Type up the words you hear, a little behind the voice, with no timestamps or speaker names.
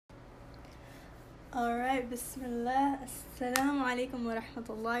Alright, Bismillah. Assalamu alaikum wa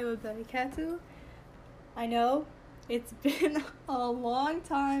rahmatullahi wa barakatuh. I know it's been a long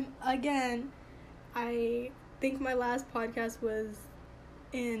time. Again, I think my last podcast was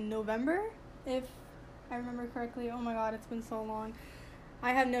in November, if I remember correctly. Oh my god, it's been so long.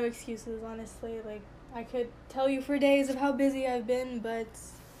 I have no excuses, honestly. Like, I could tell you for days of how busy I've been, but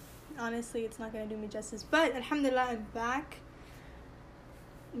honestly, it's not gonna do me justice. But alhamdulillah, I'm back.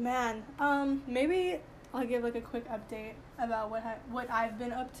 Man, maybe I'll give like a quick update about what I've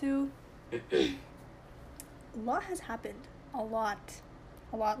been up to. A lot has happened. A lot.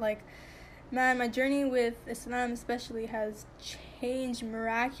 Like, man, my journey with Islam especially has changed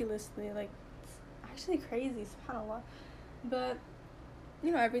miraculously. Like, it's actually crazy, subhanAllah. But,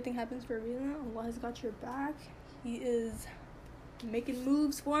 everything happens for a reason. Allah has got your back. He is making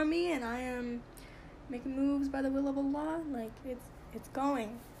moves for me, and I am making moves by the will of Allah. Like, it's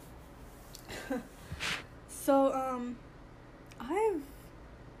going. So, I've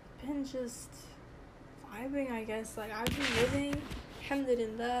been just vibing, I guess. Like, I've been living,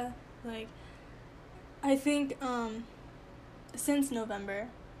 alhamdulillah. Like, I think, since November,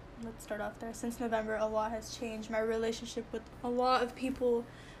 let's start off there. Since November, a lot has changed. My relationship with a lot of people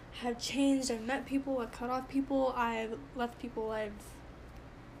have changed. I've met people, I've cut off people, I've left people, and,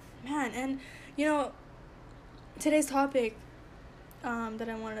 today's topic, that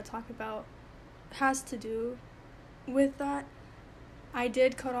I wanted to talk about has to do with that. I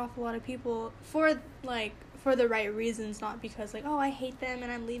did cut off a lot of people for the right reasons, not because I hate them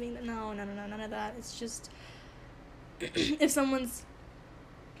and I'm leaving them. No, none of that. It's just if someone's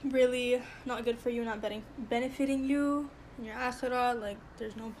really not good for you, not benefiting you in your akhirah, like,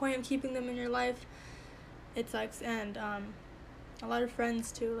 there's no point in keeping them in your life. It sucks. And a lot of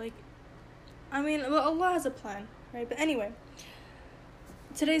friends too, Allah has a plan, right? But anyway,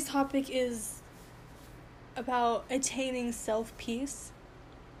 today's topic is about attaining self-peace.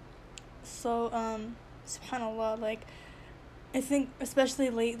 So, subhanAllah, I think especially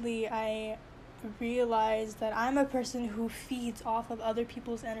lately I realized that I'm a person who feeds off of other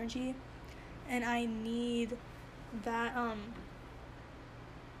people's energy, and I need that,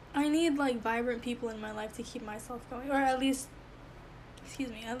 I need, vibrant people in my life to keep myself going, or at least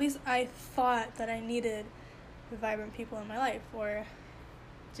I thought that I needed vibrant people in my life, or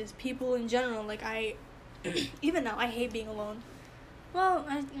just people in general. Even now, I hate being alone. Well,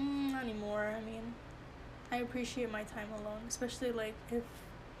 not anymore. I appreciate my time alone, especially, if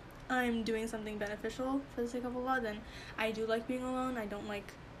I'm doing something beneficial for the sake of Allah, then I do like being alone. I don't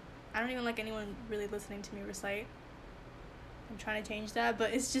even like anyone really listening to me recite. I'm trying to change that,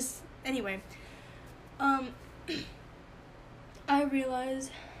 but it's just, anyway. I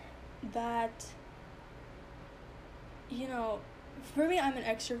realize that, for me, I'm an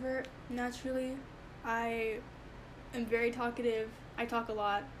extrovert, naturally. I am very talkative. I talk a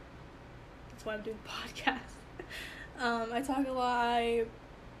lot. That's why I'm doing podcasts. I talk a lot.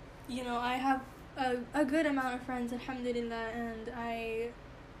 I have a good amount of friends, alhamdulillah, and I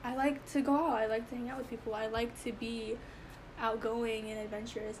like to go out. I like to hang out with people. I like to be outgoing and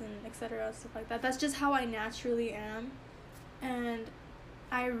adventurous and etc., stuff like that. That's just how I naturally am. And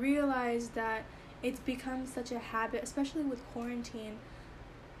I realized that it's become such a habit, especially with quarantine.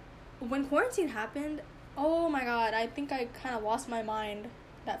 When quarantine happened, oh my god, I think I kind of lost my mind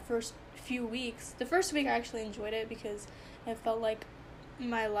that first few weeks. The first week I actually enjoyed it because it felt like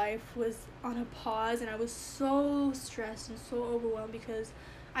my life was on a pause, and I was so stressed and so overwhelmed because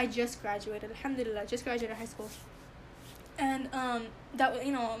I just graduated, alhamdulillah, just graduated high school. And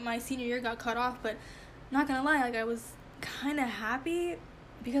that, my senior year got cut off, but not gonna lie, I was kind of happy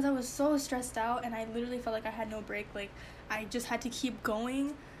because I was so stressed out, and I literally felt like I had no break. I just had to keep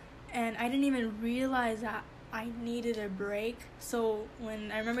going. And I didn't even realize that I needed a break. So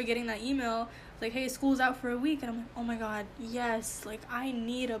when I remember getting that email, hey, school's out for a week. And I'm like, oh my god, yes. I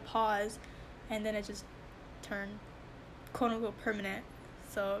need a pause. And then it just turned, quote unquote, permanent.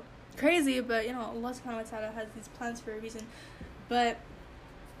 So crazy, but, Allah subhanahu wa ta'ala has these plans for a reason. But,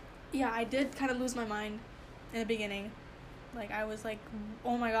 yeah, I did kind of lose my mind in the beginning. I was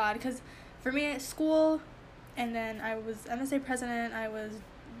oh my god. Because for me, school, and then I was MSA president, I was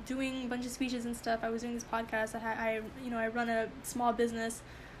doing a bunch of speeches and stuff. I was doing this podcast. I run a small business.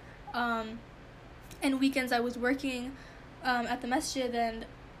 And weekends I was working at the masjid, and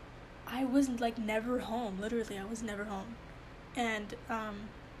I was never home. Literally, I was never home. And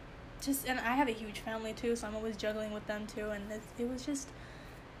and I have a huge family too, so I'm always juggling with them too. And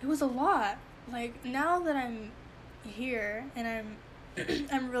it was a lot. Now that I'm here and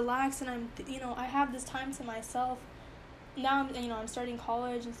I'm relaxed, and I have this time to myself, now I'm starting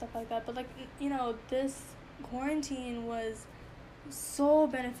college and stuff like that, but like this quarantine was so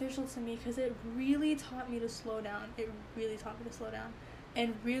beneficial to me because it really taught me to slow down.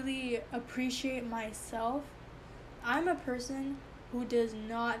 And really appreciate myself. I'm a person who does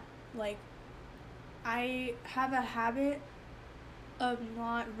not like, I have a habit of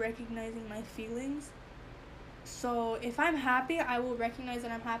not recognizing my feelings. So if I'm happy, I will recognize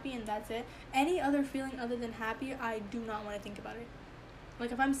that I'm happy and that's it. Any other feeling other than happy, I do not want to think about it.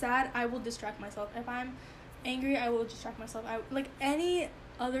 Like if I'm sad, I will distract myself. If I'm angry, I will distract myself. Like any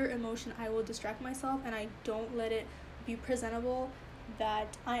other emotion, I will distract myself, and I don't let it be presentable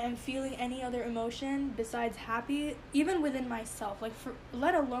that I am feeling any other emotion besides happy, even within myself. Like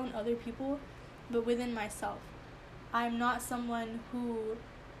let alone other people, but within myself. I'm not someone who,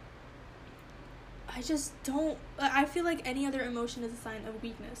 I just don't, I feel like any other emotion is a sign of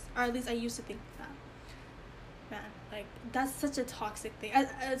weakness, or at least I used to think that. Man, like that's such a toxic thing.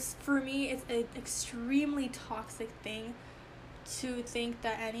 As for me, it's an extremely toxic thing to think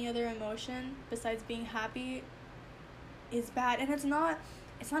that any other emotion besides being happy is bad. And it's not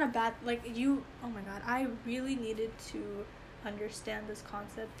a bad, like oh my god, I really needed to understand this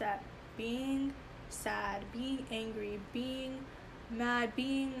concept that being sad, being angry, being mad,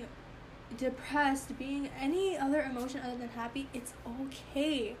 being depressed, being any other emotion other than happy, it's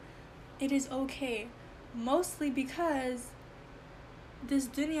okay. It is okay. Mostly because this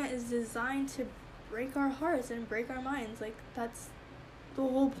dunya is designed to break our hearts and break our minds. Like that's the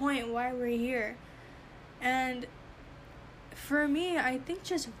whole point why we're here. And for me, I think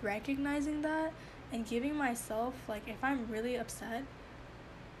just recognizing that and giving myself, like, if I'm really upset,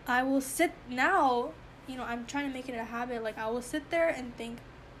 I will sit now, I'm trying to make it a habit. Like I will sit there and think,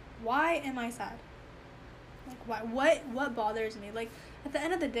 why am I sad? Like why? What bothers me? Like at the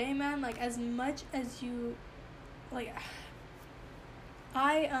end of the day, man, like as much as you, like,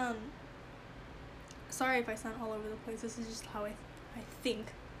 sorry if I sound all over the place. This is just how I think.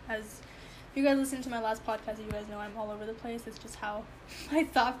 As if you guys listen to my last podcast, you guys know I'm all over the place. It's just how my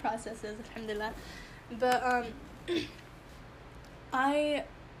thought process is. Alhamdulillah. But I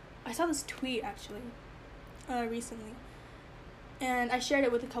saw this tweet actually, recently. And I shared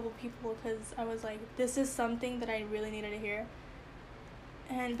it with a couple people because I was like, this is something that I really needed to hear.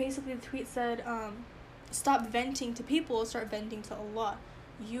 And basically the tweet said, stop venting to people, start venting to Allah.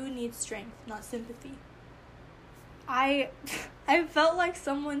 You need strength, not sympathy. I felt like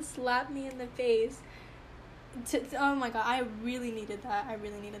someone slapped me in the face. Oh my god, I really needed that.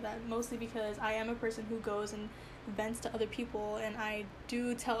 Mostly because I am a person who goes and vents to other people, and I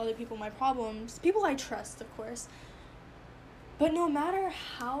do tell other people my problems. People I trust, of course. But no matter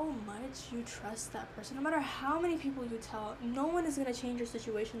how much you trust that person, no matter how many people you tell, no one is going to change your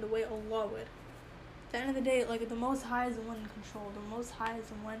situation the way Allah would. At the end of the day, like, the Most High is the one in control. The Most High is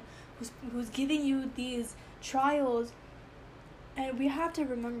the one who's giving you these trials. And we have to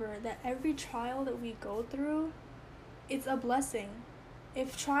remember that every trial that we go through, it's a blessing.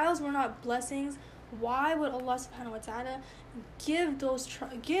 If trials were not blessings, why would Allah subhanahu wa ta'ala give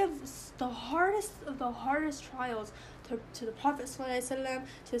the hardest of the hardest trials to the Prophet sallallahu alaihi wasallam,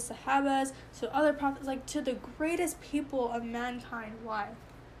 to the Sahabas, to other prophets, like to the greatest people of mankind? Why?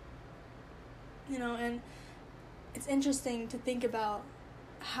 And it's interesting to think about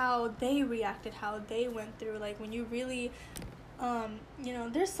how they reacted, how they went through. Like when you really,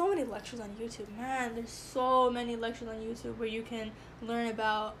 there's so many lectures on YouTube, man. There's so many lectures on YouTube where you can learn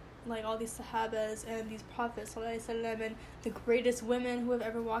about like all these Sahabas and these prophets sallallahu alaihi wasallam and the greatest women who have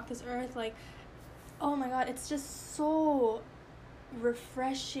ever walked this earth. Like, oh my god, it's just so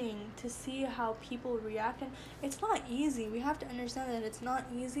refreshing to see how people react. And it's not easy. We have to understand that it's not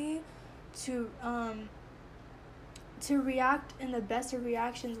easy to react in the best of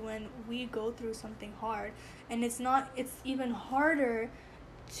reactions when we go through something hard. And it's even harder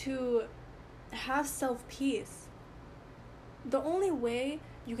to have self-peace. The only way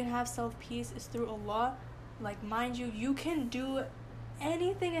you can have self-peace is through Allah. Like, mind you, you can do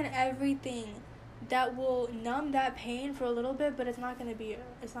anything and everything that will numb that pain for a little bit, but it's not gonna be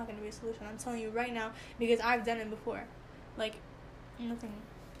a solution. I'm telling you right now, because I've done it before. Like, nothing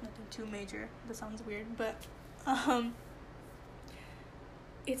too major. That sounds weird, but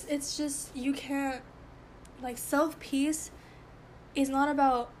it's just, you can't, like, self-peace is not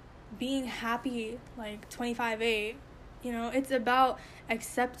about being happy like 25/8. It's about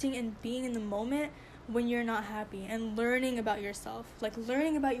accepting and being in the moment when you're not happy, and learning about yourself, like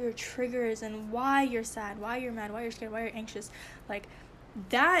learning about your triggers and why you're sad, why you're mad, why you're scared, why you're anxious. Like,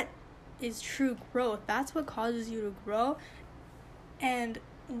 that is true growth. That's what causes you to grow. And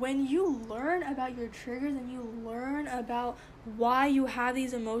when you learn about your triggers and you learn about why you have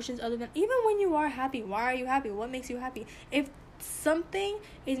these emotions, other than even when you are happy, why are you happy? What makes you happy? If something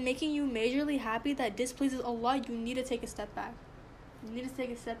is making you majorly happy that displeases Allah, you need to take a step back. You need to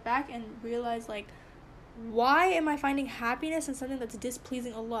take a step back and realize, like, why am I finding happiness in something that's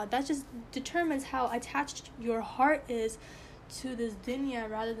displeasing Allah? That just determines how attached your heart is to this dunya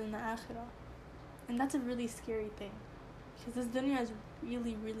rather than the akhirah. And that's a really scary thing, because this dunya is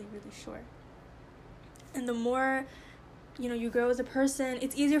really, really, really short. And the more, you grow as a person,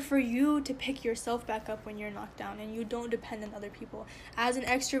 it's easier for you to pick yourself back up when you're knocked down and you don't depend on other people. As an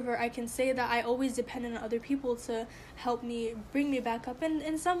extrovert, I can say that I always depended on other people to help me, bring me back up. And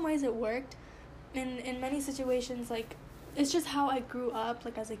in some ways it worked. In many situations, like, it's just how I grew up.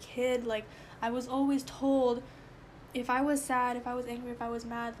 Like, as a kid, like, I was always told, if I was sad, if I was angry, if I was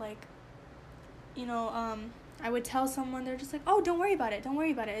mad, like, I would tell someone, they're just like, oh, don't worry about it,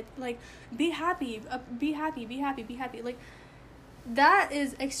 like, be happy, be happy. Like, that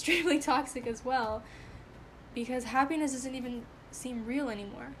is extremely toxic as well, because happiness doesn't even seem real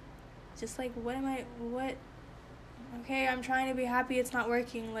anymore. Just like, okay, I'm trying to be happy, it's not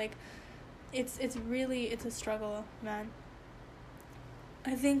working. Like, it's a struggle, man.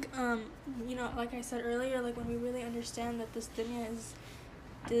 I think, like I said earlier, like, when we really understand that this dunya is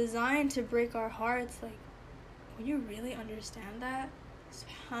designed to break our hearts, like, when you really understand that,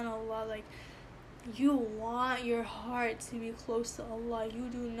 subhanallah, like, you want your heart to be close to Allah. You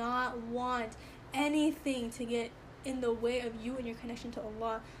do not want anything to get in the way of you and your connection to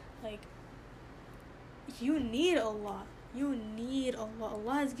Allah. Like, you need Allah.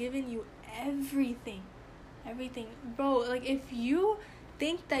 Allah has given you everything, bro. Like, if you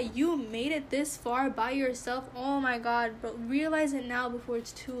think that you made it this far by yourself, oh my god, bro, realize it now before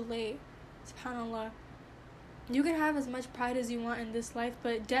it's too late. SubhanAllah. You can have as much pride as you want in this life,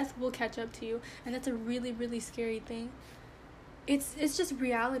 but death will catch up to you, and that's a really, really scary thing. It's just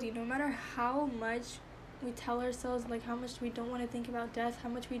reality. No matter how much we tell ourselves, like, how much we don't want to think about death, how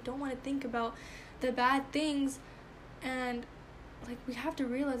much we don't want to think about the bad things, and, like, we have to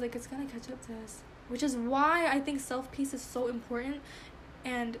realize, like, it's gonna catch up to us. Which is why I think self-peace is so important,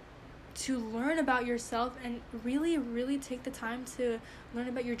 and to learn about yourself and really, really take the time to learn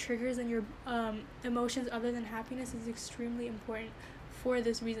about your triggers and your emotions other than happiness is extremely important for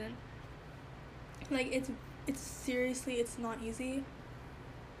this reason. Like, it's seriously, it's not easy.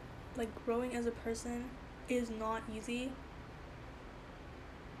 Like, growing as a person is not easy.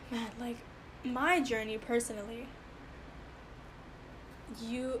 Man, like, my journey personally,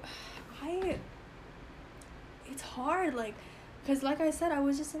 it's hard, like, because, like I said, I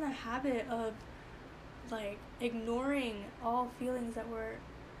was just in a habit of, like, ignoring all feelings that were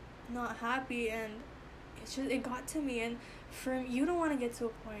not happy, and it got to me. And you don't want to get to a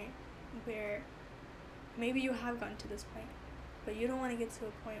point where maybe you have gotten to this point, but you don't want to get to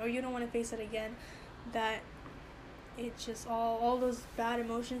a point, or you don't want to face it again, that it just all those bad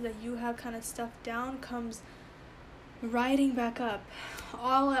emotions that you have kind of stuffed down comes riding back up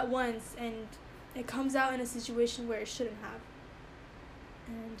all at once, and it comes out in a situation where it shouldn't have.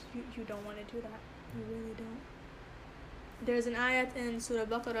 And you don't want to do that. You really don't. There's an ayat in Surah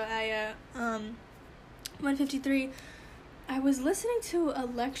Baqarah, ayah 153. I was listening to a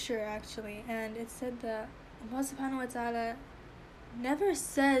lecture, actually, and it said that Allah subhanahu wa ta'ala never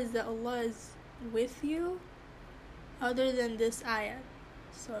says that Allah is with you other than this ayat.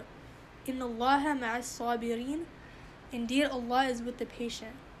 So, Inna Allaha ma'as sabirin. Indeed, Allah is with the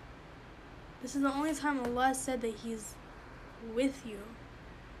patient. This is the only time Allah said that He's with you.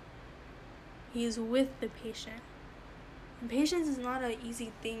 He is with the patient. And patience is not an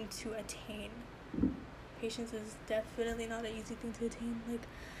easy thing to attain. Patience is definitely not an easy thing to attain. Like,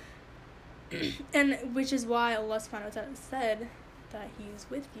 and which is why Allah subhanahu wa ta'ala said that He is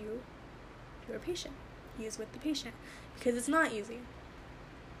with you if you are patient. He is with the patient. Because it's not easy.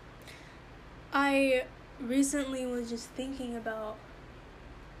 I recently was just thinking about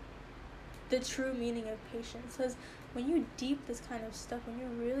the true meaning of patience. Because when you deep this kind of stuff, when you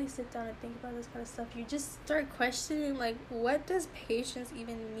really sit down and think about this kind of stuff, you just start questioning, like, what does patience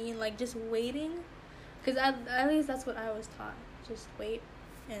even mean? Like, just waiting? Because at least that's what I was taught. Just wait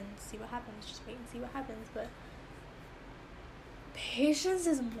and see what happens. Just wait and see what happens. But patience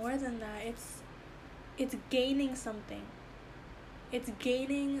is more than that. It's gaining something. It's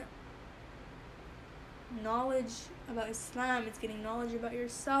gaining knowledge about Islam. It's getting knowledge about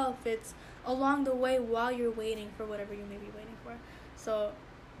yourself. It's along the way while you're waiting for whatever you may be waiting for. So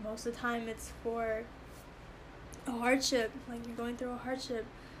most of the time it's for a hardship. Like, you're going through a hardship.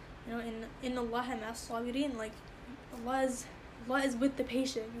 In Allah ma'as sabirin, like, Allah is Allah is with the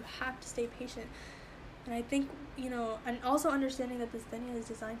patient. You have to stay patient. And I think, and also understanding that this dunya is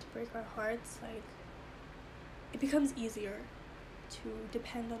designed to break our hearts, like, it becomes easier to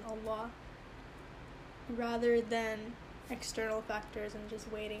depend on Allah rather than external factors and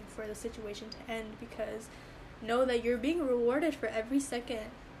just waiting for the situation to end, because know that you're being rewarded for every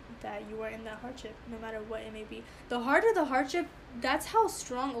second that you are in that hardship, no matter what it may be. The harder the hardship, that's how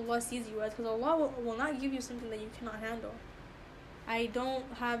strong Allah sees you as, because Allah will not give you something that you cannot handle. I don't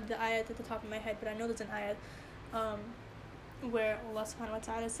have the ayat at the top of my head, but I know there's an ayat where Allah subhanahu wa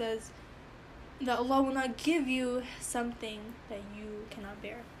ta'ala says that Allah will not give you something that you cannot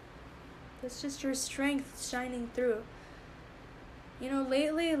bear. That's just your strength shining through.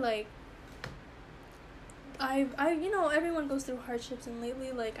 Lately, like, everyone goes through hardships, and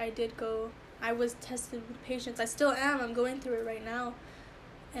lately, like, I was tested with patience. I still am. I'm going through it right now.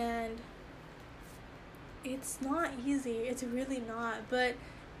 And it's not easy. It's really not. But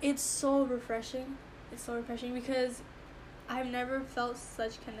it's so refreshing. It's so refreshing because I've never felt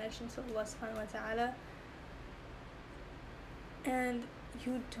such connection to Allah subhanahu wa ta'ala. And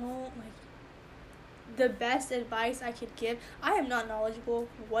you don't, like, the best advice I could give, I am not knowledgeable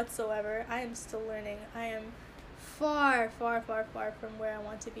whatsoever. I am still learning. I am far, far, far, far from where I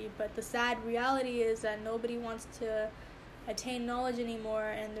want to be. But the sad reality is that nobody wants to attain knowledge anymore,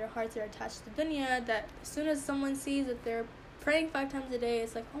 and their hearts are attached to dunya, that as soon as someone sees that they're praying 5 times a day,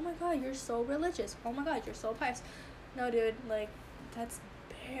 it's like, oh my god, you're so religious. Oh my god, you're so pious. No, dude, like, that's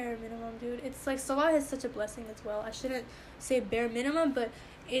bare minimum, dude. It's like salah is such a blessing as well. I shouldn't say bare minimum, but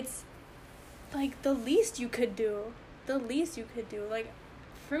it's like the least you could do. Like,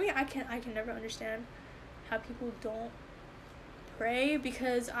 for me, I can never understand how people don't pray,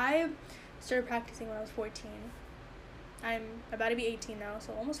 because I started practicing when I was 14. I'm about to be 18 now,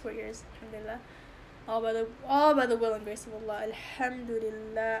 so almost 4 years, alhamdulillah. All by the will and grace of Allah,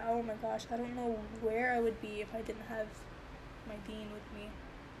 alhamdulillah. Oh my gosh, I don't know where I would be if I didn't have my deen with me.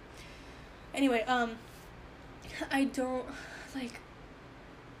 Anyway, I don't, like,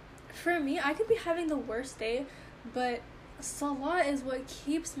 for me, I could be having the worst day, but salah is what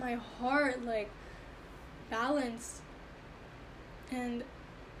keeps my heart, like, balanced. And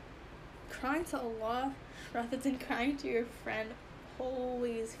crying to Allah rather than crying to your friend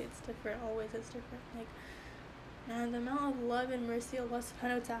always hits different. Like, man, the amount of love and mercy Allah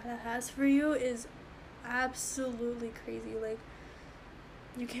subhanahu wa ta'ala has for you is absolutely crazy. Like,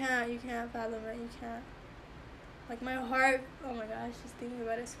 you can't fathom it. You can't. Like, my heart, oh my gosh, just thinking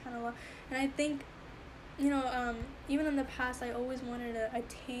about it, subhanAllah. And I think, even in the past, I always wanted to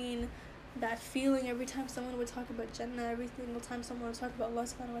attain that feeling every time someone would talk about Jannah, every single time someone would talk about Allah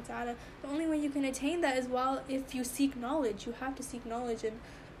subhanahu wa ta'ala. The only way you can attain that is, well, if you seek knowledge. You have to seek knowledge and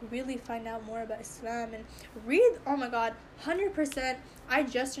really find out more about Islam and read. Oh my god, 100%. I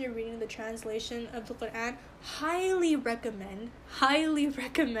just started reading the translation of the Quran. Highly recommend,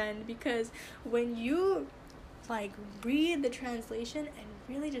 because when you, like, read the translation and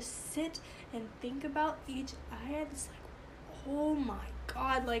really just sit and think about each ayat, it's like, oh my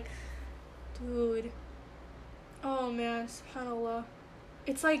god, like, dude, oh man, subhanAllah.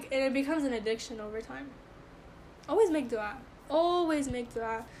 It's like, and it becomes an addiction over time. Always make dua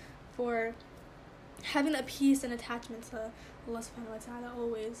for having that peace and attachment to Allah subhanahu wa ta'ala,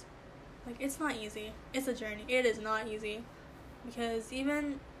 always. Like, it's not easy. It's a journey. It is not easy, because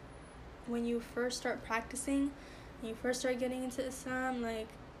even when you first start practicing and you first start getting into Islam, like,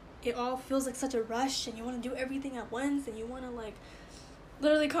 it all feels like such a rush, and you want to do everything at once, and you want to, like,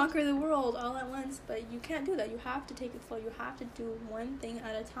 literally conquer the world all at once. But you can't do that. You have to take it slow. You have to do one thing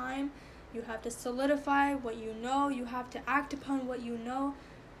at a time. You have to solidify what you know. You have to act upon what you know.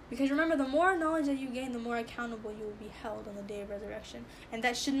 Because remember, the more knowledge that you gain, the more accountable you will be held on the day of resurrection. And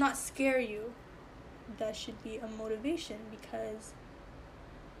that should not scare you. That should be a motivation, because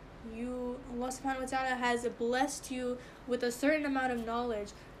Allah subhanahu wa ta'ala has blessed you with a certain amount of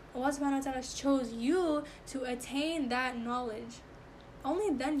knowledge. Allah subhanahu wa ta'ala chose you to attain that knowledge.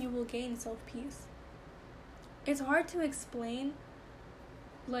 Only then you will gain self-peace. It's hard to explain,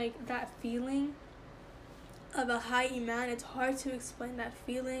 like, that feeling of a high iman. It's hard to explain that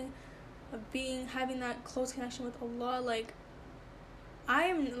feeling of having that close connection with Allah. Like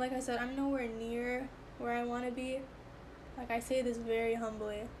I said, I'm nowhere near where I want to be. Like, I say this very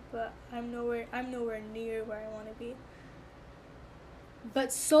humbly, but I'm nowhere near where I want to be.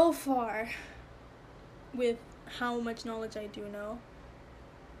 But so far, with how much knowledge I do know,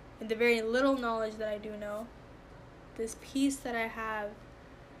 and the very little knowledge that I do know, this peace that I have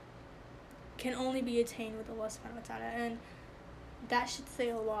can only be attained with Allah subhanahu wa ta'ala. And that should say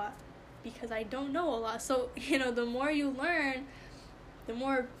a lot. because I don't know a lot. So, the more you learn, the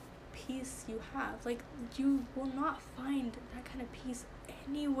more peace you have. Like, you will not find that kind of peace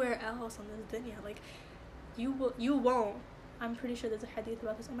anywhere else on this dunya. Like, you won't. I'm pretty sure there's a hadith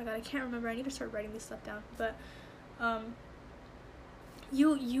about this. Oh my god, I can't remember. I need to start writing this stuff down. But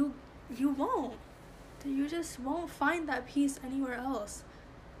you won't. You just won't find that peace anywhere else.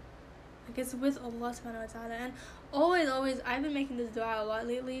 Like, it's with Allah subhanahu wa ta'ala. And always, I've been making this dua a lot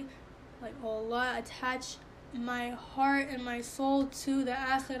lately. Like, Allah, attach my heart and my soul to the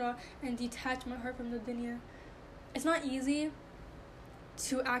akhirah and detach my heart from the dunya. It's not easy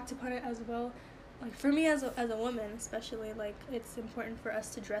to act upon it as well. Like, for me as a woman especially, like, it's important for us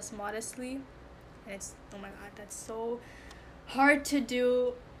to dress modestly. And it's, oh my god, that's so hard to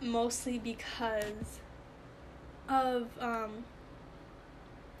do, mostly because of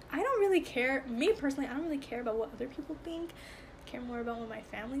I don't really care. Me personally, I don't really care about what other people think. I care more about what my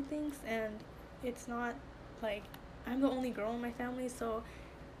family thinks. And it's not like I'm the only girl in my family, so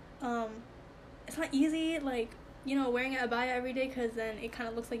it's not easy, like, wearing an abaya every day, because then it kind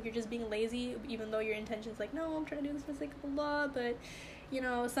of looks like you're just being lazy, even though your intention's like, no, I'm trying to do this for the sake of Allah. But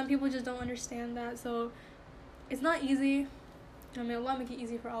some people just don't understand that. So it's not easy. May Allah make it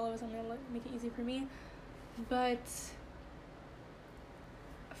easy for all of us, and may Allah make it easy for me. But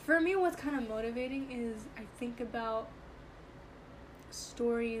for me, what's kind of motivating is I think about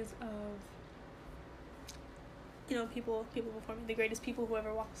stories of people before me, the greatest people who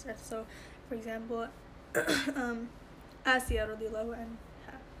ever walked this earth. So, for example, Asiyah radiallahu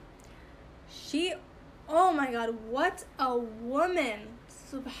anha. She, oh my god, what a woman!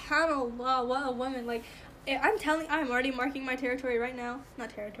 Subhanallah, what a woman! Like, I'm already marking my territory right now.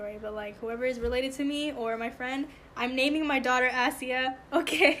 Not territory, but like whoever is related to me or my friend, I'm naming my daughter Asiyah.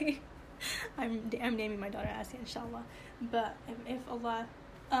 Okay, I'm naming my daughter Asiyah, inshallah. But if Allah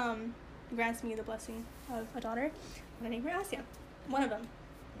grants me the blessing of a daughter, I'm gonna name her Asiyah. One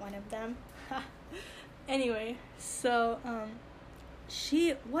of them. Anyway, so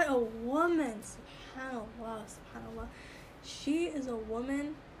what a woman! Subhanallah. She is a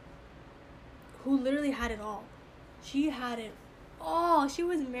woman who literally had it all. She had it all. She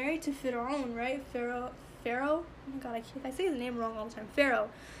was married to Fir'aun, right? Pharaoh. Oh my god, I say his name wrong all the time.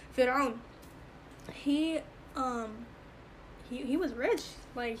 Fir'aun. He was rich.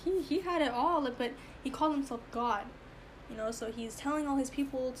 Like, he had it all, but he called himself God. So he's telling all his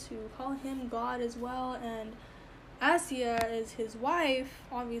people to call him God as well. And Asiyah is his wife,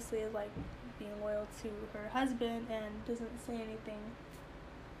 obviously, is like being loyal to her husband and doesn't say anything.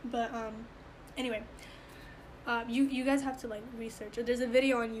 But anyway, you guys have to like research. There's a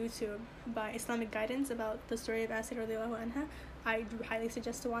video on YouTube by Islamic Guidance about the story of Asiyah radiallahu anha. I do highly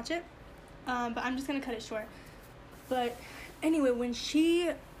suggest to watch it. But I'm just gonna cut it short. But anyway, when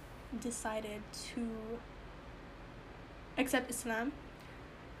she decided to accept Islam,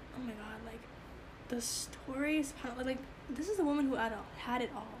 oh my god, like, the stories, like, this is a woman who had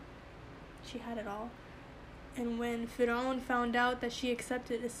it all. She had it all. And when Fir'aun found out that she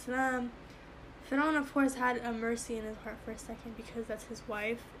accepted Islam, Fir'aun, of course, had a mercy in his heart for a second, because that's his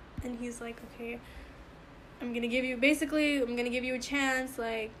wife. And he's like, okay, I'm gonna give you a chance,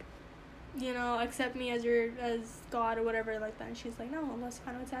 like, accept me as God or whatever like that. And she's like, no, Allah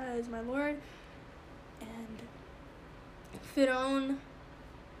subhanahu wa ta'ala is my Lord. And Fir'aun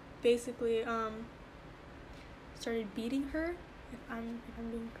basically started beating her, if I'm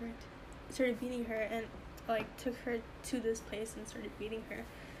being correct. Started beating her and like took her to this place and started beating her.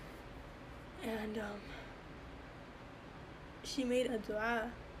 And she made a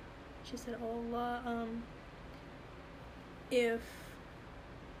dua. She said, oh Allah, if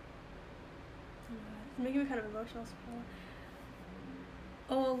it's making me kind of emotional.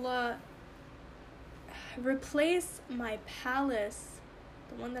 Oh Allah, replace my palace,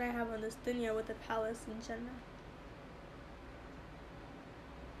 the one that I have on this dunya, with a palace in Jannah.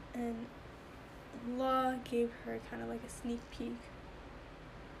 And Allah gave her kind of like a sneak peek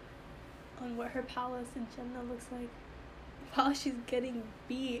on what her palace in Jannah looks like while she's getting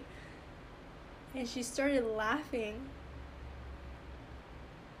beat. And she started laughing.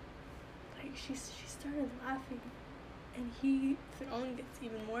 Like, she started laughing. And Fir'aun gets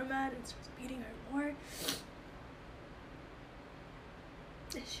even more mad and starts beating her more.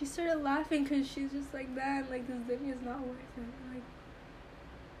 And she started laughing because she's just like, man, like, this dunya is not worth it. Like,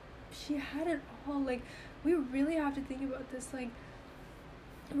 she had it all. Like, we really have to think about this. Like,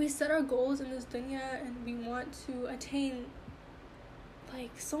 we set our goals in this dunya and we want to attain,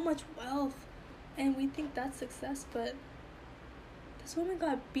 like, so much wealth. And we think that's success, but this woman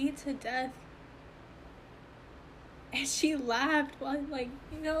got beat to death. And she laughed while, like,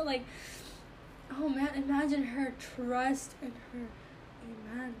 like, oh man, imagine her trust and her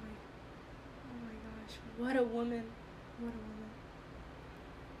iman. Like, oh my gosh, what a woman. What a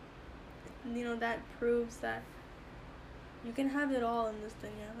woman. That proves that you can have it all in this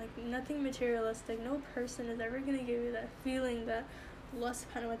dunya. Like, nothing materialistic. No person is ever going to give you that feeling that Allah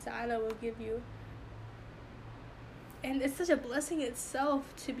subhanahu wa ta'ala will give you. And it's such a blessing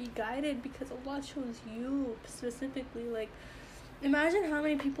itself to be guided because Allah chose you specifically. Like, imagine how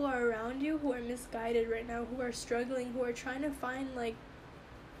many people are around you who are misguided right now, who are struggling, who are trying to find, like,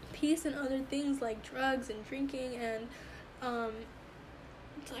 peace in other things like drugs and drinking and,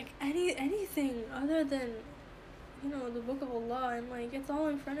 like, anything other than, the book of Allah. And, like, it's all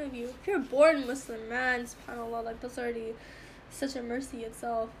in front of you. If you're born Muslim, man, subhanAllah, like, that's already such a mercy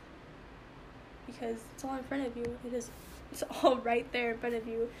itself. Because it's all in front of you. It's all right there in front of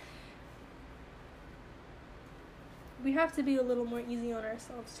you. We have to be a little more easy on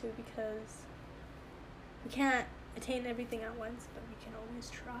ourselves too, because we can't attain everything at once, but we can always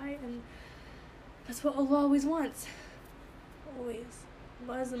try, and that's what Allah always wants. Always.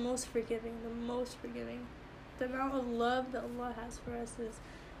 Allah is the most forgiving, The amount of love that Allah has for us is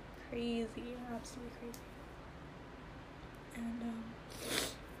crazy, absolutely crazy. And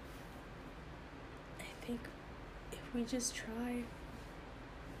I think if we just try,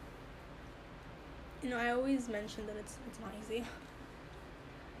 I always mention that it's not easy,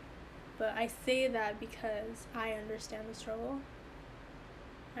 but I say that because I understand the struggle.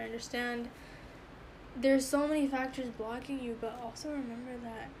 I understand there's so many factors blocking you, but also remember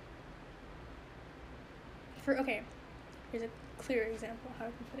that here's a clear example how I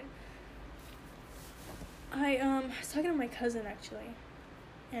can put it. I was talking to my cousin actually,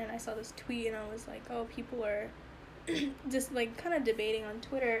 and I saw this tweet, and I was like, oh, people are just, like, kind of debating on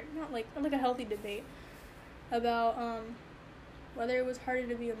Twitter, not like a healthy debate, about whether it's harder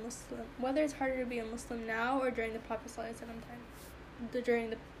to be a Muslim now or during the Prophet ﷺ time,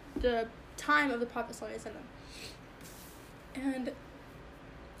 during the time of the Prophet ﷺ. And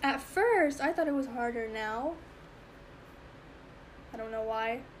at first, I thought it was harder now. I don't know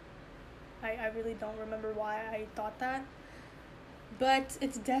why. I really don't remember why I thought that. But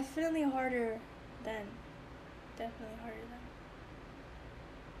it's definitely harder then.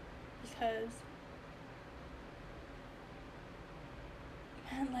 Because,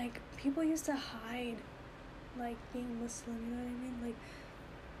 man, like, people used to hide, like, being Muslim, you know what I mean? Like,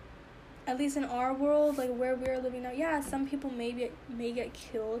 at least in our world, like, where we're living now, yeah, some people may get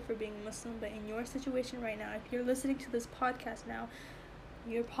killed for being Muslim, but in your situation right now, if you're listening to this podcast now,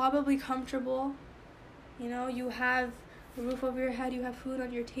 you're probably comfortable, you have a roof over your head, you have food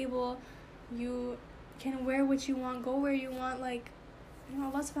on your table, you can wear what you want, go where you want, like,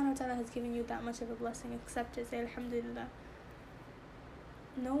 Allah subhanahu wa ta'ala has given you that much of a blessing. Accept it, say alhamdulillah.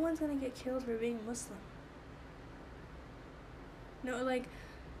 No one's gonna get killed for being Muslim. No, like,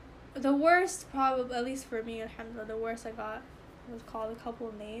 the worst, probably, at least for me, alhamdulillah, the worst I got was called a couple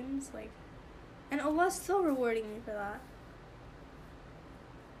of names, like, and Allah's still rewarding me for that.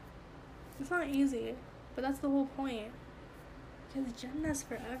 It's not easy, but that's the whole point. Because Jannah's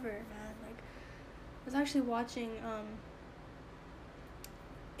forever, man. Like, I was actually watching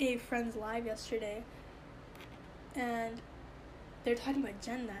a friend's live yesterday, and they're talking about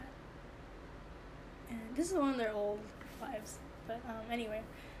Jannah. And this is one of their old lives, but anyway,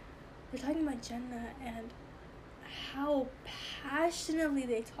 they're talking about Jannah and how passionately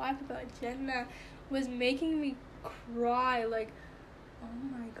they talk about Jannah was making me cry. Like, oh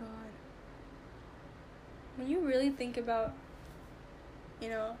my God. When you really think about,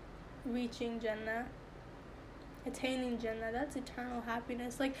 reaching Jannah, attaining Jannah, that's eternal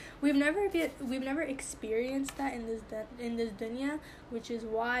happiness. Like, we've never experienced that in this dunya, which is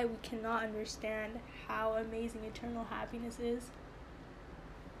why we cannot understand how amazing eternal happiness is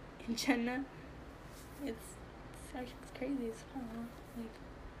in Jannah. It's crazy. It's fun. Like,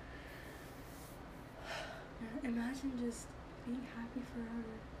 imagine just being happy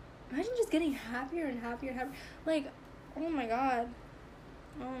forever. Imagine just getting happier and happier and happier. Like, oh my god,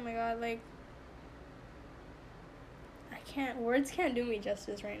 like, words can't do me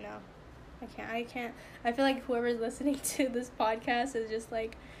justice right now. I can't. I feel like whoever's listening to this podcast is just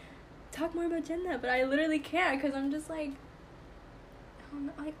like, talk more about Jannah, but I literally can't, because I'm just like, I don't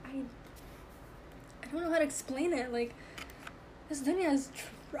know, I don't know how to explain it. Like, this dunya is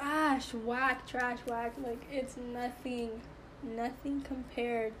trash whack, like, it's nothing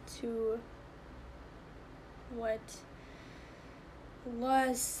compared to what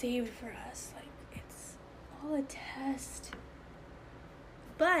Allah saved for us. Like, it's all a test,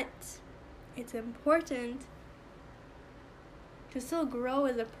 but it's important to still grow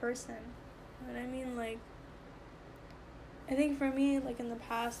as a person. You know what I mean? Like, I think for me, like in the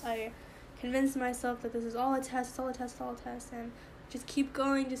past, I convinced myself that this is all a test, it's all a test, it's all a test, and just keep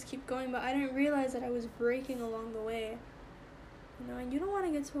going, but I didn't realize that I was breaking along the way. You know, and you don't want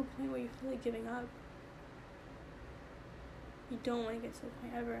to get to a point where you feel like giving up. You don't want to get to a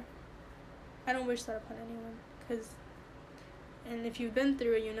point ever. I don't wish that upon anyone, and if you've been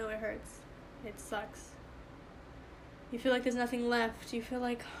through it, you know it hurts. It sucks. You feel like there's nothing left. You feel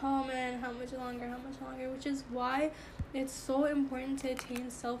like, oh man, how much longer, which is why it's so important to attain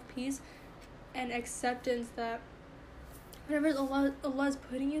self-peace and acceptance that whatever Allah is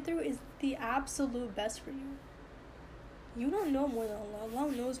putting you through is the absolute best for you. You don't know more than Allah.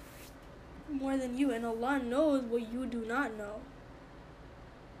 Allah knows more than you, and Allah knows what you do not know.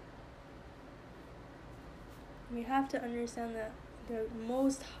 We have to understand that the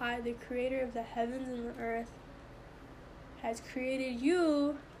Most High, the creator of the heavens and the earth, has created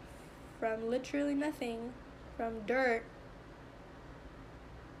you from literally nothing, from dirt.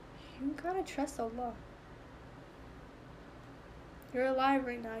 You gotta trust Allah. You're alive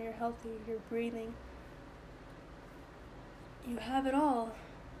right now, you're healthy, you're breathing. You have it all.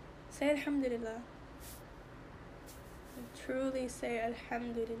 Say Alhamdulillah. And truly say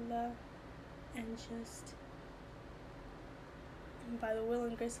Alhamdulillah. And just, by the will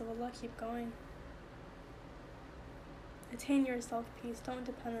and grace of Allah, keep going. Attain your self-peace. Don't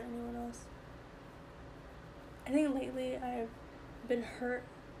depend on anyone else. I think lately I've been hurt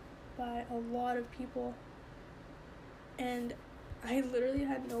by a lot of people, and I literally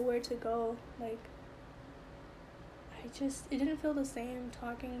had nowhere to go. Like, it didn't feel the same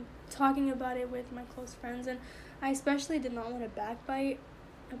talking about it with my close friends, and I especially did not want to backbite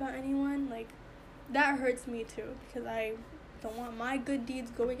about anyone. Like, that hurts me too, because I don't want my good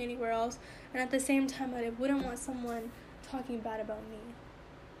deeds going anywhere else, and at the same time I wouldn't want someone talking bad about me.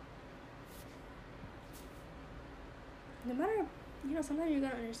 No matter, sometimes you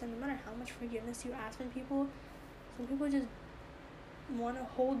gotta understand, no matter how much forgiveness you ask from people, some people just want to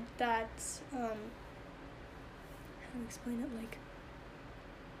hold that, how do I explain it, like,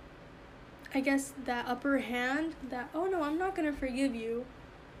 I guess that upper hand, that, oh no, I'm not gonna forgive you.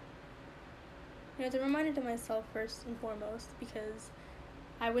 It's a reminder to myself first and foremost, because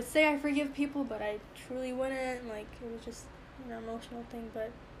I would say I forgive people, but I truly wouldn't. Like, it was just an emotional thing.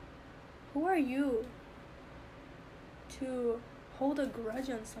 But who are you to hold a grudge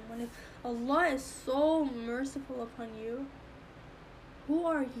on someone? If Allah is so merciful upon you, who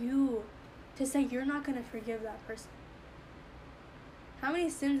are you to say you're not going to forgive that person? How many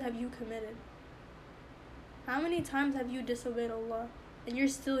sins have you committed? How many times have you disobeyed Allah and you're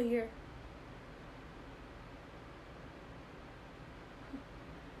still here?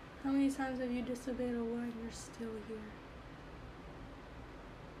 How many times have you disobeyed Allah and you're still here?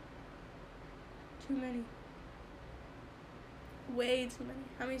 Too many. Way too many.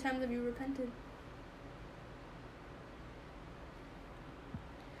 How many times have you repented?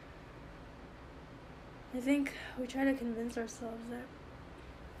 I think we try to convince ourselves that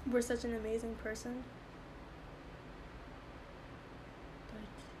we're such an amazing person. But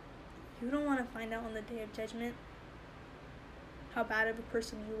you don't want to find out on the Day of Judgment how bad of a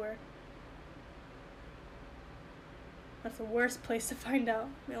person you were. That's the worst place to find out.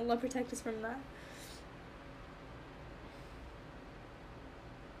 May Allah protect us from that.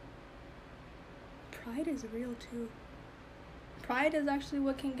 Pride is real too. Pride is actually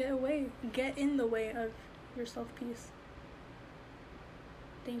what can get in the way of your self-peace.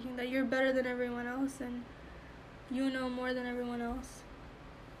 Thinking that you're better than everyone else and you know more than everyone else.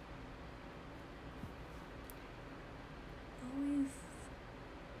 Always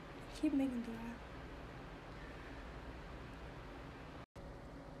keep making dua.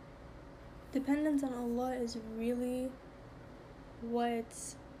 Dependence on Allah is really what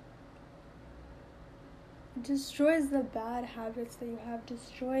destroys the bad habits that you have,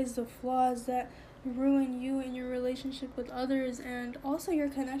 destroys the flaws that ruin you and your relationship with others, and also your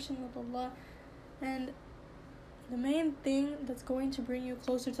connection with Allah. And the main thing that's going to bring you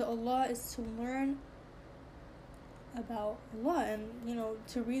closer to Allah is to learn about Allah and,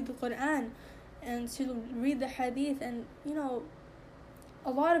 to read the Quran and to read the Hadith. And, a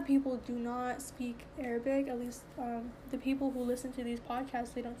lot of people do not speak Arabic, at least the people who listen to these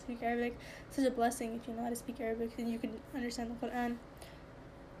podcasts, they don't speak Arabic. It's such a blessing if you know how to speak Arabic and you can understand the Quran.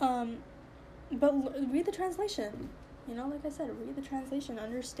 But read the translation. Like I said, read the translation.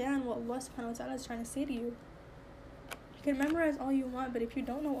 Understand what Allah subhanahu wa ta'ala is trying to say to you. You can memorize all you want, but if you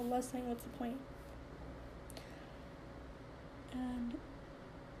don't know what Allah is saying, what's the point? And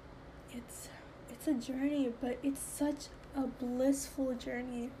it's a journey, but it's such a blissful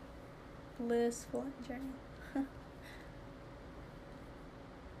journey. Blissful journey.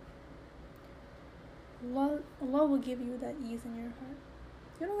 Allah will give you that ease in your heart.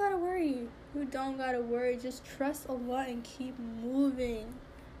 You don't gotta worry. You don't gotta worry. Just trust Allah and keep moving.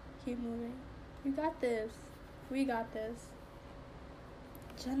 Keep moving. You got this. We got this.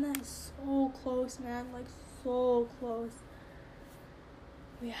 Jannah is so close, man. Like, so close.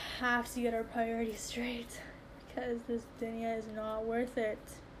 We have to get our priorities straight. Because this dunya is not worth it.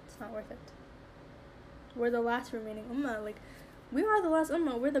 It's not worth it. We're the last remaining ummah. Like, we are the last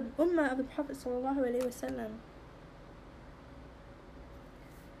ummah. We're the ummah of the Prophet sallallahu alaihi wasallam.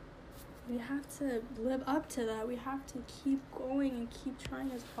 We have to live up to that. We have to keep going and keep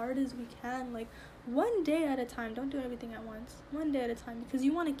trying as hard as we can. Like, one day at a time. Don't do everything at once. One day at a time. Because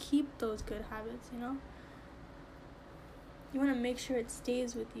you want to keep those good habits, you know? You want to make sure it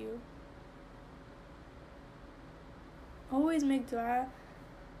stays with you. Always make dua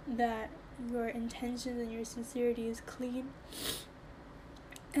that your intentions and your sincerity is clean.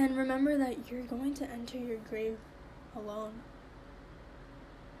 And remember that you're going to enter your grave alone.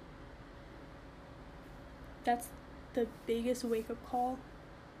 That's the biggest wake-up call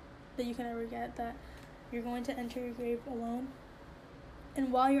that you can ever get, that you're going to enter your grave alone.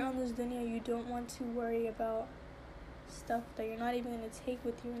 And while you're on this dunya, you don't want to worry about stuff that you're not even going to take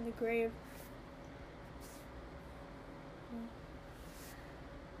with you in the grave.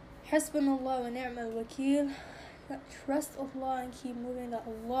 Hasbunallah wa ni'mal wakeel. Trust Allah and keep moving, that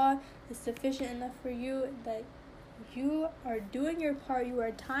Allah is sufficient enough for you, that you are doing your part, you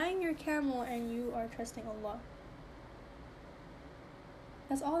are tying your camel, and you are trusting Allah.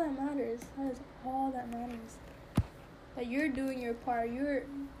 That's all that matters. That is all that matters. That you're doing your part. You're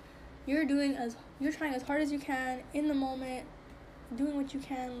trying as hard as you can in the moment, doing what you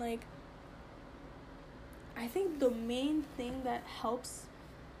can. Like, I think the main thing that helps,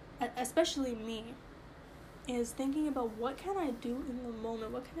 especially me, is thinking about what can I do in the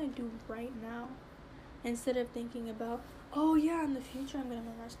moment, what can I do right now, instead of thinking about, oh yeah, in the future I'm gonna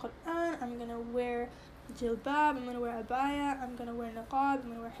memorize Quran, I'm gonna wear jilbab, I'm gonna wear abaya, I'm gonna wear niqab, I'm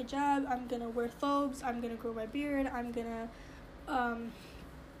gonna wear hijab, I'm gonna wear thobes, I'm gonna grow my beard, I'm gonna I'm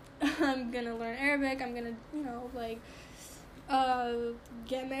gonna learn Arabic, I'm gonna,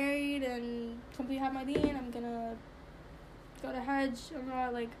 get married and complete have my deen, I'm gonna go to Hajj,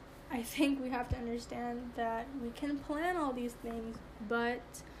 I think we have to understand that we can plan all these things, but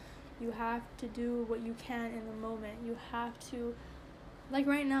you have to do what you can in the moment. You have to, like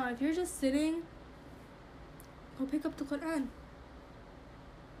right now, if you're just sitting, go pick up the Quran.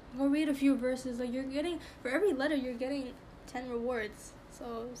 Go read a few verses. Like, you're getting, for every letter, you're getting 10 rewards.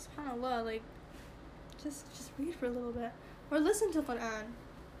 So, subhanAllah, just read for a little bit. Or listen to Quran.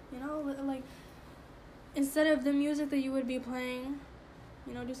 Instead of the music that you would be playing,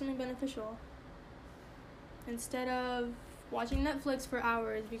 do something beneficial. Instead of watching Netflix for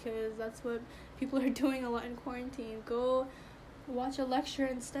hours, because that's what people are doing a lot in quarantine, go watch a lecture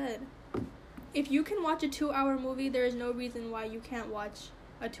instead. If you can watch a 2-hour movie, there is no reason why you can't watch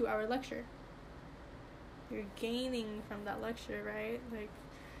a 2-hour lecture. You're gaining from that lecture, right?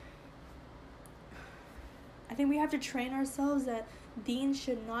 I think we have to train ourselves that deen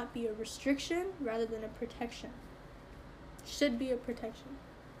should not be a restriction rather than a protection. Should be a protection.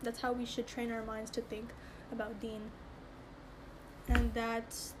 That's how we should train our minds to think about deen. And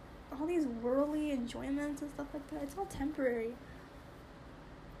that all these worldly enjoyments and stuff like that, it's all temporary.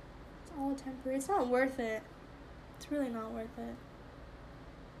 It's all temporary. It's not worth it. It's really not worth it.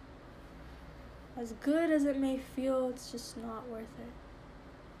 As good as it may feel, it's just not worth it.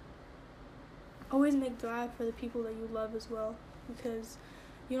 Always make dua for the people that you love as well, because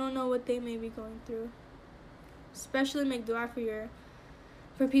you don't know what they may be going through. Especially make dua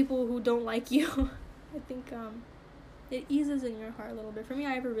for people who don't like you. I think it eases in your heart a little bit. For me,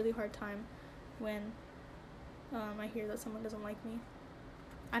 I have a really hard time when I hear that someone doesn't like me.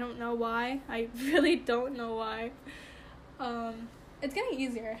 I don't know why. I really don't know why. It's getting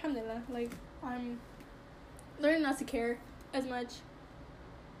easier, alhamdulillah. I'm learning not to care as much.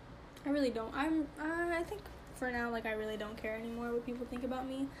 I really don't. I think for now, I really don't care anymore what people think about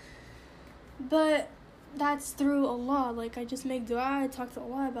me. But that's through Allah. I just make dua, I talk to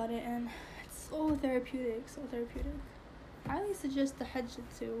Allah about it, and it's so therapeutic, so therapeutic. I highly suggest the Hajj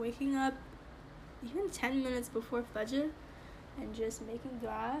too. Waking up even 10 minutes before Fajr and just making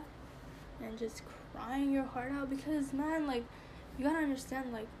dua and just crying your heart out, because, man, you gotta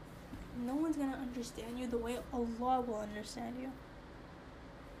understand, no one's gonna understand you the way Allah will understand you.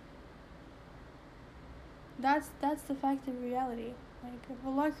 That's the fact of reality. Like, if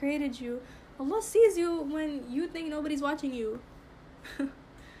Allah created you, Allah sees you when you think nobody's watching you.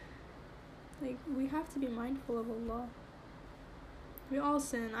 Like, we have to be mindful of Allah. We all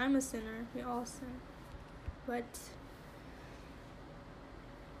sin. I'm a sinner. We all sin. But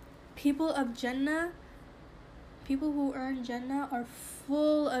people of Jannah, people who earn Jannah, are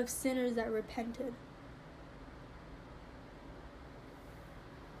full of sinners that repented.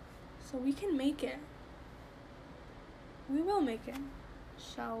 So we can make it. We will make it.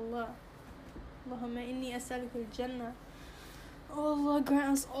 Inshallah. Allahumma inni as'aluka al-Jannah. Oh Allah,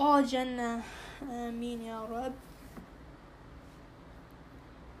 grant us all Jannah. Ameen ya Rab.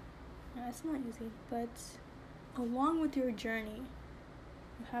 Yeah, it's not easy, but along with your journey,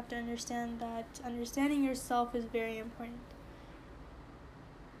 you have to understand that understanding yourself is very important.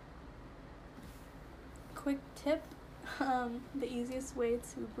 Quick tip, the easiest way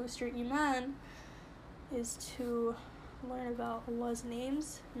to boost your Iman is to learn about Allah's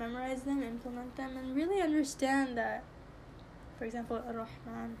names, memorize them, implement them, and really understand that, for example,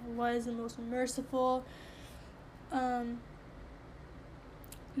 Ar-Rahman, Allah is the most merciful.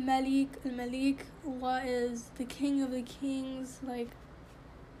 Malik, Al-Malik, Allah is the King of the Kings. Like,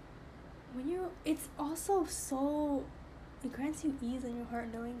 it's also so, it grants you ease in your heart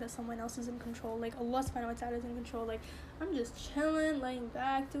knowing that someone else is in control. Like, Allah subhanahu wa ta'ala is in control. Like, I'm just chilling, laying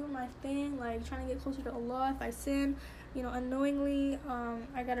back, doing my thing, like, trying to get closer to Allah. If I sin, unknowingly,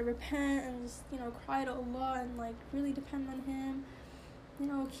 I gotta repent and just, cry to Allah and, like, really depend on Him.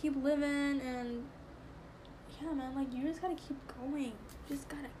 Keep living, and yeah, man, like, you just gotta keep going. Just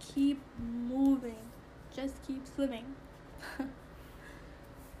gotta keep moving. Just keep swimming.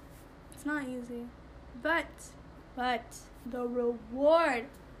 It's not easy. But the reward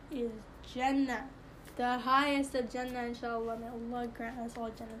is Jannah. The highest of Jannah, inshallah. May Allah grant us all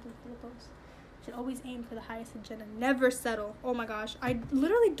Jannah al-Firdaus. Should always aim for the highest of Jannah. Never settle. Oh my gosh. I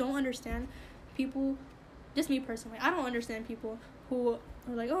literally don't understand people, just me personally, I don't understand people who are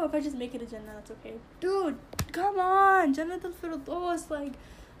like, oh, if I just make it to Jannah, that's okay. Dude, come on. Jannah al-Firdaus. Like,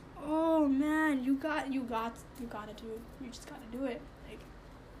 oh man, you gotta do it. You just gotta do it. Like,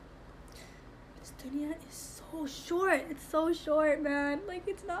 this dunya is so short. It's so short, man. Like,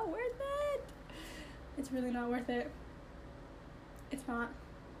 it's not worth it. It's really not worth it. It's not.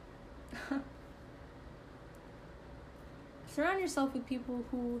 Surround yourself with people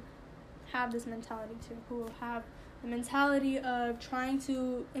who have this mentality too, who have the mentality of trying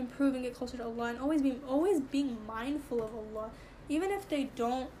to improve and get closer to Allah, and always being mindful of Allah, even if they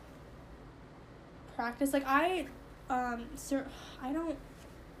don't practice. Like, I do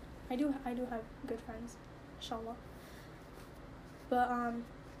have good friends, inshallah, but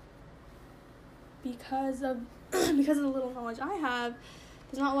because of the little knowledge I have,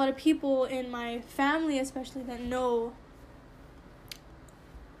 there's not a lot of people in my family especially that know.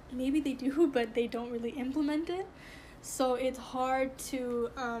 Maybe they do, but they don't really implement it. So it's hard to,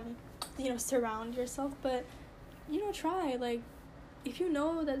 surround yourself. But, try. Like, if you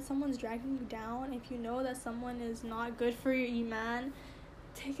know that someone's dragging you down, if you know that someone is not good for your Iman,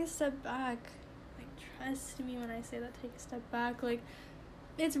 take a step back. Like, trust me when I say that, take a step back. Like,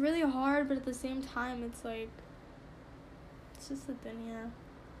 it's really hard, but at the same time, it's like, it's just the dunya.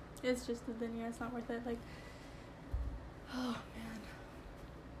 It's just the dunya. It's not worth it. Like, oh, man.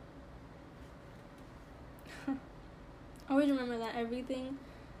 Always remember that everything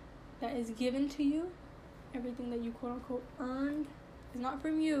that is given to you, everything that you quote-unquote earned, is not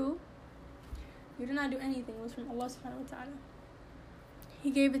from you. You did not do anything. It was from Allah subhanahu wa ta'ala. He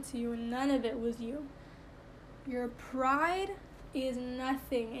gave it to you, and none of it was you. Your pride is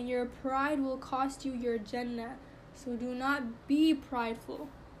nothing, and your pride will cost you your Jannah. So do not be prideful.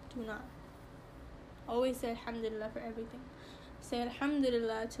 Do not. Always say Alhamdulillah for everything. Say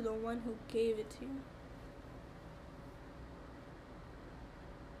Alhamdulillah to the one who gave it to you.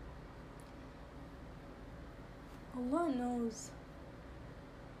 Allah knows.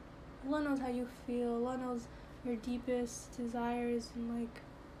 Allah knows how you feel. Allah knows your deepest desires, and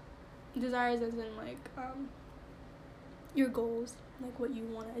desires as in your goals, like what you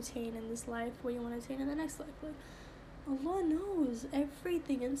want to attain in this life, what you want to attain in the next life. Like, Allah knows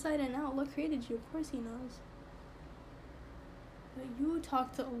everything inside and out. Allah created you. Of course He knows. But you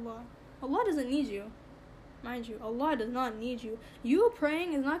talk to Allah. Allah doesn't need you. Mind you, Allah does not need you. You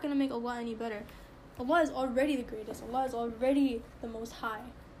praying is not going to make Allah any better. Allah is already the greatest. Allah is already the most high.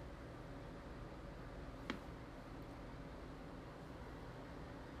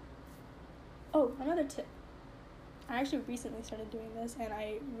 Oh, another tip. I actually recently started doing this, and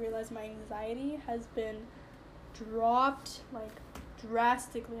I realized my anxiety has been dropped,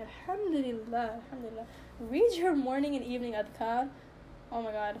 drastically. Alhamdulillah, alhamdulillah. Read your morning and evening adhkar Oh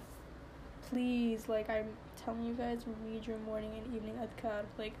my god. Please, like, I'm telling you guys, read your morning and evening adhkar.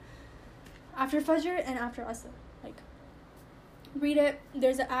 Like, after Fajr and after Asr. Like, read it.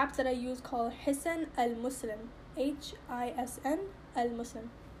 There's an app that I use called Hisn al-Muslim. Hisn al-Muslim.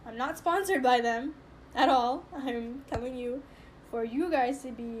 I'm not sponsored by them at all. I'm telling you for you guys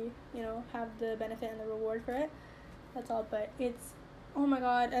to be, have the benefit and the reward for it. That's all. But it's, oh my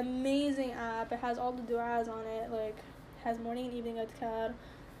god, amazing app. It has all the du'as on it. Like, it has morning and evening adhkar.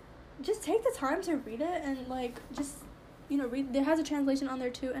 Just take the time to read it and, like, just, read. There has a translation on there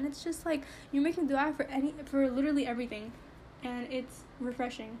too, and it's just like you're making dua for literally everything, and it's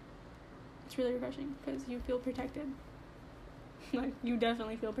refreshing. It's really refreshing because you feel protected. Like, you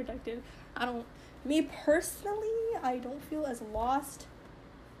definitely feel protected. Me personally, I don't feel as lost.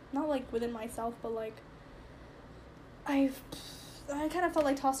 Not, like, within myself, but, like, I kind of felt,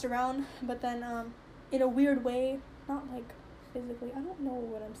 like, tossed around, but then, in a weird way, not, like, physically. I don't know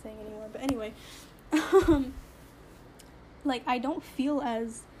what I'm saying anymore, but anyway, like, I don't feel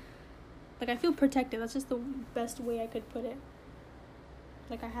as, like, I feel protected. That's just the best way I could put it.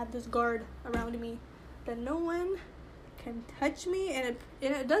 Like, I have this guard around me that no one can touch me, and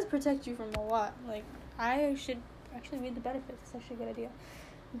it does protect you from a lot. Like, I should actually read the benefits. It's actually a good idea.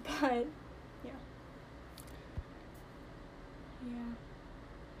 But yeah.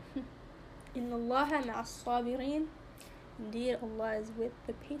 Inna Allaha ma'as sabirin. Indeed, Allah is with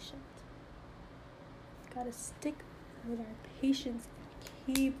the patient. Gotta stick with our patience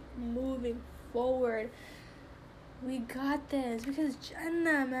and keep moving forward. We got this, because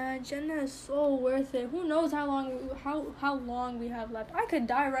Jannah, man, Jannah is so worth it. Who knows how long we have left? I could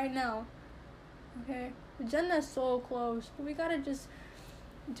die right now. Okay, Jannah is so close, but we gotta just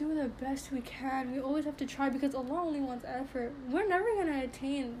do the best we can. We always have to try, because Allah only wants effort. We're never gonna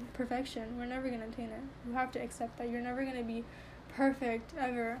attain perfection. We're never gonna attain it. You have to accept that. You're never gonna be perfect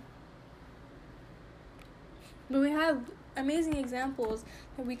ever. But we have amazing examples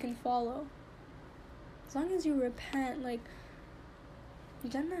that we can follow. As long as you repent, like,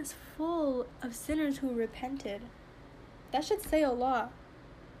 Jannah is full of sinners who repented. That should say a lot.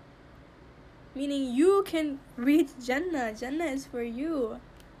 Meaning you can reach Jannah. Jannah is for you.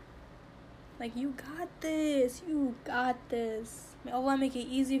 Like, you got this. You got this. May Allah make it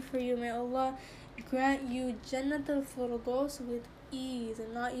easy for you. May Allah grant you Jannat al-Firdaus with ease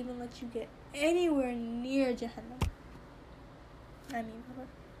and not even let you get anywhere near Jahannam.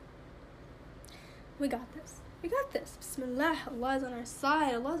 We got this. We got this. Bismillah. Allah is on our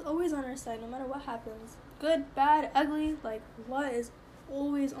side. Allah is always on our side, no matter what happens. Good, bad, ugly. Like, Allah is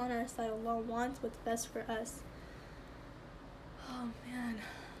always on our side. Allah wants what's best for us. Oh, man.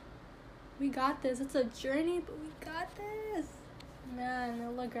 We got this. It's a journey, but we got this. Man, may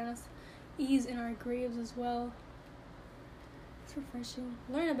Allah grant us ease in our graves as well. It's refreshing.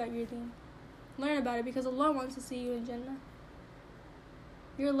 Learn about your deen. Learn about it, because Allah wants to see you in Jannah.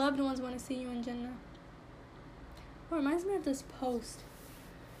 Your loved ones want to see you in Jannah. It reminds me of this post.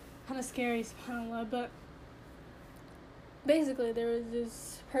 Kind of scary, subhanAllah, but basically there was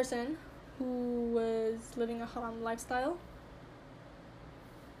this person who was living a haram lifestyle.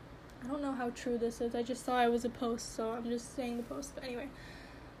 I don't know how true this is. I just saw it was a post, so I'm just saying the post. But anyway,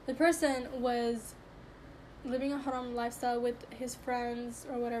 the person was living a haram lifestyle with his friends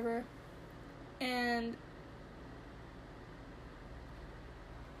or whatever, and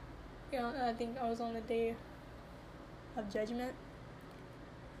I think I was on the day of judgment,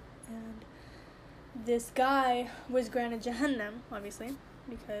 and this guy was granted Jahannam, obviously,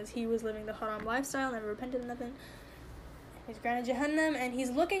 because he was living the haram lifestyle, never repented, nothing. He's granted Jahannam, and he's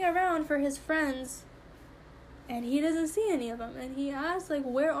looking around for his friends, and he doesn't see any of them, and he asks, like,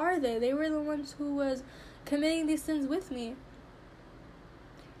 where are they? They were the ones who was committing these sins with me.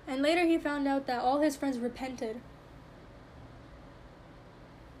 And later he found out that all his friends repented.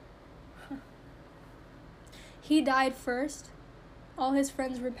 He died first, all his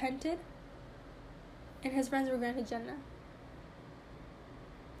friends repented, and his friends were granted Jannah.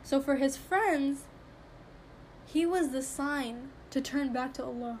 So for his friends, he was the sign to turn back to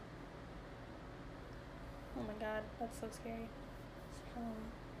Allah. Oh my God, that's so scary.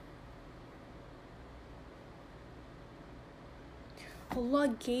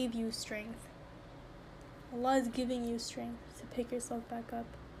 Allah gave you strength. Allah is giving you strength to pick yourself back up.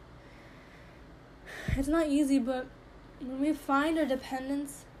 It's not easy, but when we find our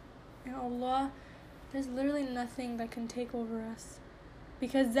dependence in Allah, there's literally nothing that can take over us.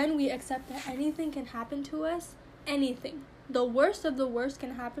 Because then we accept that anything can happen to us. Anything. The worst of the worst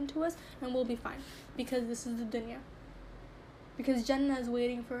can happen to us, and we'll be fine. Because this is the dunya. Because Jannah is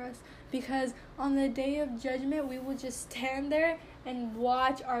waiting for us. Because on the day of judgment, we will just stand there and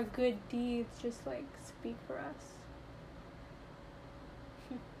watch our good deeds just like speak for us.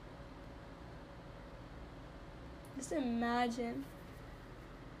 Just imagine.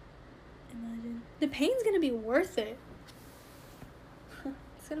 The pain's gonna be worth it.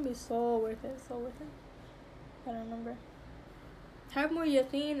 It's gonna be so worth it, so worth it. Gotta remember. Have more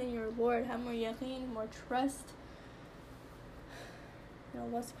yaqeen in your Lord. Have more yaqeen, more trust in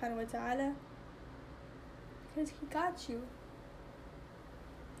Allah subhanahu wa ta'ala. Because He got you.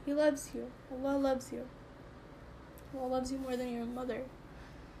 He loves you. Allah loves you. Allah loves you more than your mother.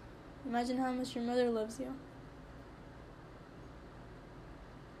 Imagine how much your mother loves you.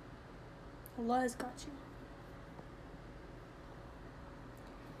 Allah has got you.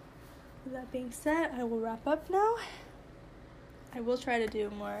 With that being said, I will wrap up now. I will try to do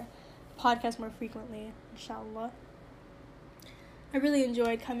more podcasts more frequently, inshallah. I really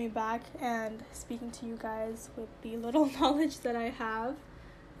enjoyed coming back and speaking to you guys with the little knowledge that I have.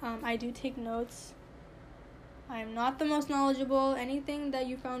 I do take notes. I am not the most knowledgeable. Anything that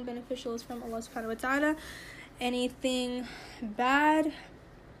you found beneficial is from Allah subhanahu wa ta'ala. Anything bad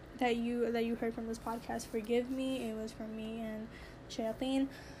that you heard from this podcast, forgive me. It was from me and Shayateen.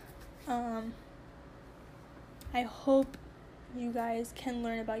 I hope you guys can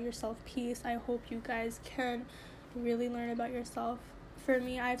learn about your self-peace. I hope you guys can really learn about yourself. For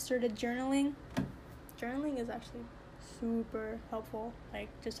me, I've started journaling. Journaling is actually super helpful. Like,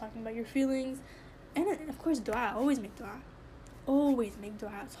 just talking about your feelings. And, of course, dua. Always make dua. Always make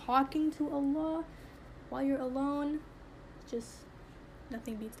dua. Talking to Allah while you're alone. Just,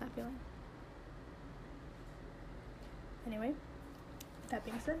 nothing beats that feeling. Anyway, that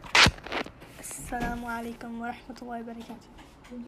being said, Assalamu alaikum wa rahmatullahi wa barakatuh.